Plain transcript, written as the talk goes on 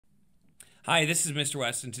Hi, this is Mr.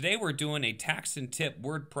 West, and today we're doing a tax and tip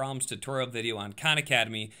word problems tutorial video on Khan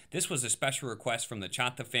Academy. This was a special request from the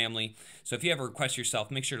Chanta family, so if you have a request yourself,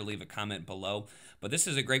 make sure to leave a comment below. But this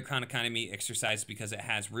is a great Khan Academy exercise because it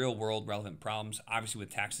has real-world relevant problems, obviously with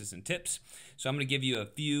taxes and tips. So I'm going to give you a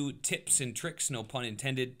few tips and tricks, no pun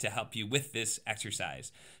intended, to help you with this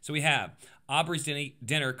exercise. So we have Aubrey's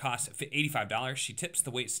dinner costs $85. She tips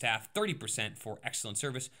the wait staff 30% for excellent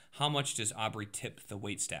service. How much does Aubrey tip the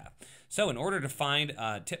wait staff? So in order to find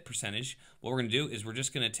a tip percentage, what we're going to do is we're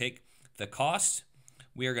just going to take the cost.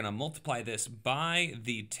 We are going to multiply this by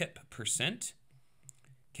the tip percent.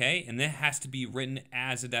 Okay, and that has to be written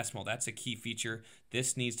as a decimal. That's a key feature.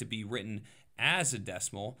 This needs to be written as a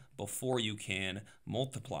decimal before you can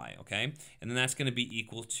multiply, okay? And then that's going to be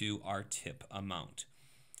equal to our tip amount.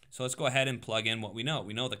 So let's go ahead and plug in what we know.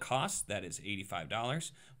 We know the cost, that is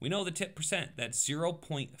 $85. We know the tip percent, that's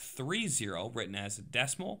 0.30 written as a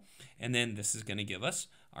decimal. And then this is going to give us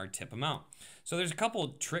our tip amount. So there's a couple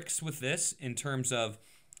of tricks with this in terms of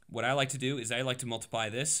what I like to do is I like to multiply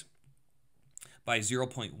this by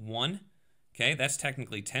 0.1. Okay, that's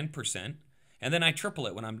technically 10%. And then I triple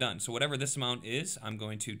it when I'm done. So whatever this amount is, I'm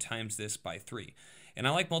going to times this by 3. And I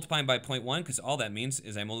like multiplying by 0.1 because all that means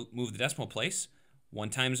is I move the decimal place 1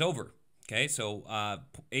 times over. Okay, so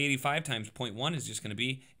 85 times 0.1 is just going to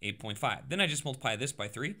be 8.5. Then I just multiply this by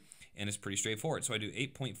 3, and it's pretty straightforward. So I do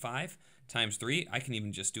 8.5 times 3. I can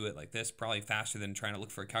even just do it like this, probably faster than trying to look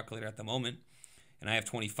for a calculator at the moment. And I have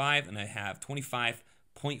 25, and I have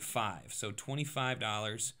 25.5. So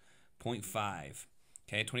 $25.5.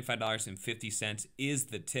 Okay, $25.50 is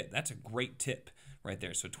the tip. That's a great tip right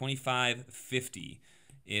there. So $25.50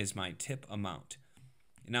 is my tip amount.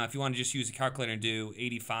 Now, if you want to just use a calculator and do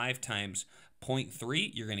 85 times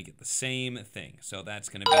 0.3, you're going to get the same thing. So that's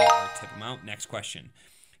going to be our tip amount. Next question.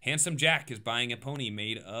 Handsome Jack is buying a pony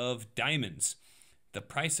made of diamonds. The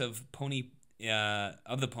price of the pony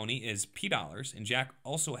is $P, and Jack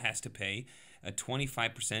also has to pay a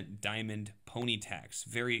 25% diamond pony tax.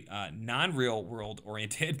 Very non-real world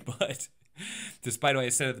oriented, but despite what I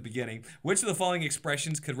said at the beginning, which of the following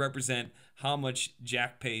expressions could represent how much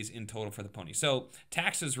Jack pays in total for the pony? So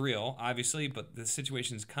tax is real, obviously, but the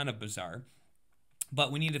situation is kind of bizarre.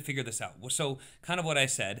 But we need to figure this out. So kind of what I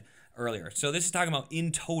said earlier. So this is talking about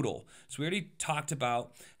in total. So we already talked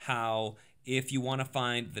about how if you want to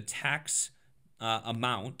find the tax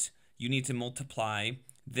amount, you need to multiply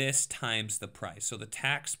this times the price. So the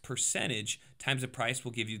tax percentage times the price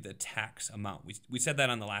will give you the tax amount. We said that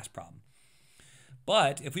on the last problem.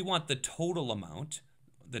 But if we want the total amount,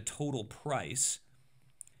 the total price,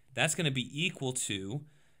 that's going to be equal to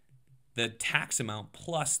the tax amount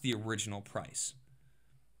plus the original price.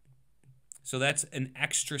 So that's an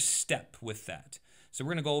extra step with that. So we're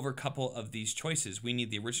going to go over a couple of these choices. We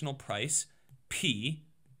need the original price, P,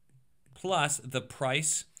 plus the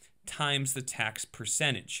price times the tax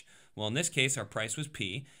percentage. Well, in this case, our price was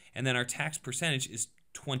P, and then our tax percentage is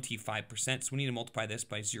 25%. So we need to multiply this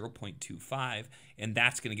by 0.25, and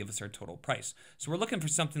that's going to give us our total price. So we're looking for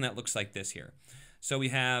something that looks like this here. So we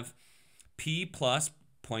have P plus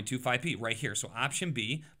 0.25P right here. So option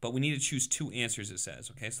B, but we need to choose 2 answers, it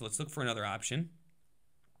says. Okay, so let's look for another option.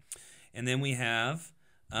 And then we have,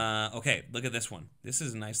 okay, look at this one. This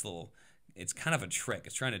is a nice little, it's kind of a trick.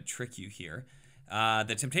 It's trying to trick you here.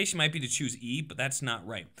 The temptation might be to choose E, but that's not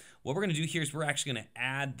right. What we're going to do here is we're actually going to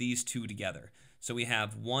add these two together. So we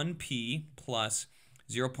have 1P plus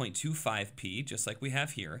 0.25P, just like we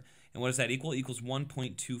have here. And what does that equal? It equals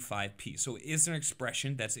 1.25P. So it is an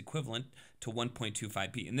expression that's equivalent to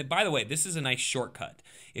 1.25P. And then, by the way, this is a nice shortcut.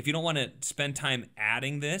 If you don't want to spend time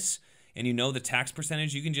adding this and you know the tax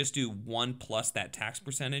percentage, you can just do 1 plus that tax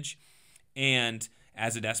percentage and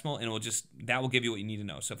as a decimal, and that will give you what you need to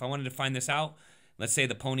know. So if I wanted to find this out, let's say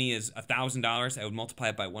the pony is $1,000, I would multiply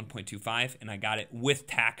it by 1.25, and I got it with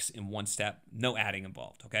tax in one step, no adding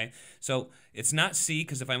involved, okay? So it's not C,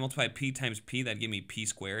 because if I multiply P times P, that'd give me P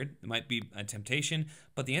squared. It might be a temptation,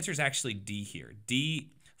 but the answer is actually D here.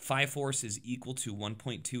 D, 5/4 is equal to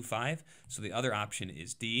 1.25, so the other option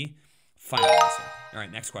is D, final answer. All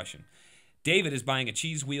right, next question. David is buying a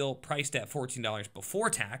cheese wheel priced at $14 before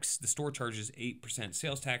tax. The store charges 8%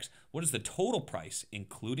 sales tax. What is the total price,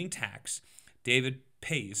 including tax, David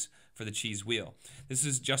pays for the cheese wheel? This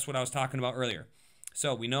is just what I was talking about earlier.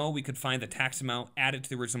 So we know we could find the tax amount, add it to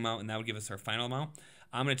the original amount, and that would give us our final amount.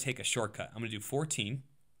 I'm going to take a shortcut. I'm going to do 14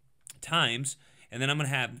 times, and then I'm going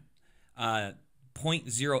to have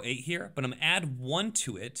 0.08 here, but I'm going to add 1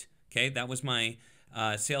 to it. Okay, that was my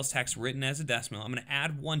sales tax written as a decimal. I'm going to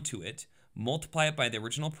add 1 to it, multiply it by the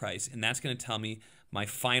original price, and that's going to tell me my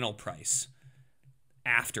final price.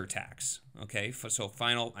 after tax. Okay, so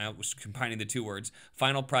final, I was combining the two words,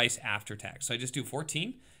 final price after tax. So I just do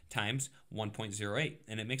 14 times 1.08,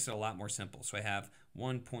 and it makes it a lot more simple. So I have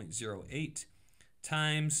 1.08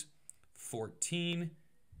 times 14,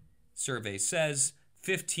 survey says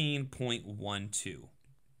 15.12.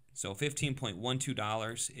 So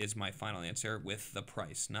 $15.12 is my final answer with the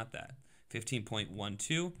price, not that. 15.12.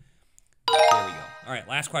 There we go. All right,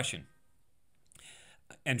 last question.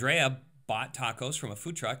 Andrea bought tacos from a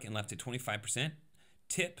food truck and left a 25%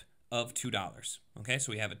 tip of $2. Okay,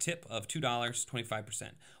 so we have a tip of $2, 25%.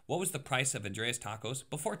 What was the price of Andrea's tacos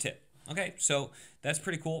before tip? Okay, so that's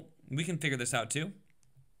pretty cool. We can figure this out too.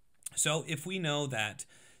 So if we know that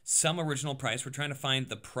some original price, we're trying to find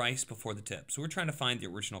the price before the tip. So we're trying to find the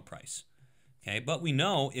original price. Okay, but we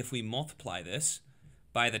know if we multiply this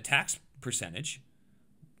by the tax percentage,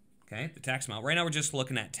 okay, the tax amount. Right now we're just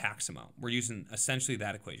looking at tax amount. We're using essentially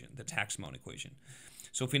that equation, the tax amount equation.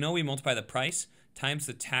 So if we know we multiply the price times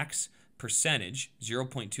the tax percentage,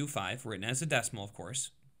 0.25, written as a decimal, of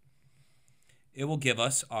course, it will give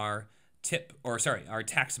us our our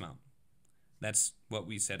tax amount. That's what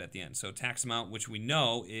we said at the end. So tax amount, which we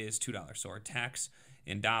know is $2. So our tax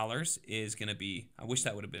in dollars is going to be, I wish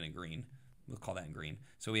that would have been in green. We'll call that in green.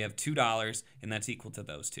 So we have $2, and that's equal to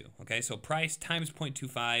those two. Okay, so price times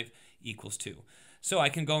 0.25 equals 2. So I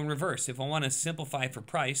can go in reverse. If I want to simplify for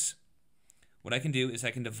price, what I can do is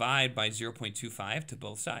I can divide by 0.25 to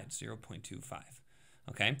both sides, 0.25.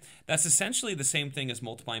 Okay, that's essentially the same thing as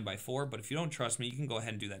multiplying by 4, but if you don't trust me, you can go ahead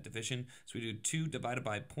and do that division. So we do 2 divided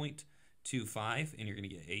by 0.25, and you're going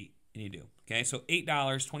to get 8, and you do. Okay, so $8,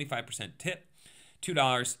 25% tip.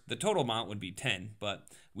 $2, the total amount would be 10, but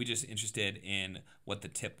we just interested in what the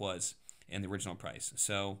tip was and the original price.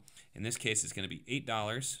 So in this case, it's going to be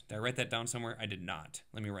 $8. Did I write that down somewhere? I did not.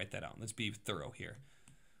 Let me write that out. Let's be thorough here.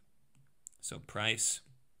 So price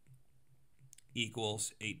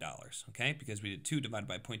equals $8, okay? Because we did 2 divided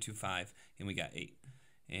by 0.25, and we got 8.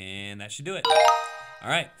 And that should do it. All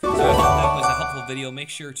right, so I hope that was a helpful video. Make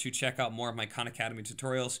sure to check out more of my Khan Academy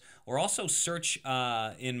tutorials, or also search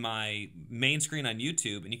in my main screen on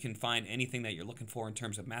YouTube, and you can find anything that you're looking for in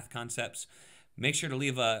terms of math concepts. Make sure to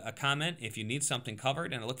leave a comment if you need something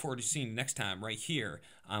covered, and I look forward to seeing you next time right here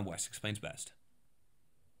on Wes Explains Best.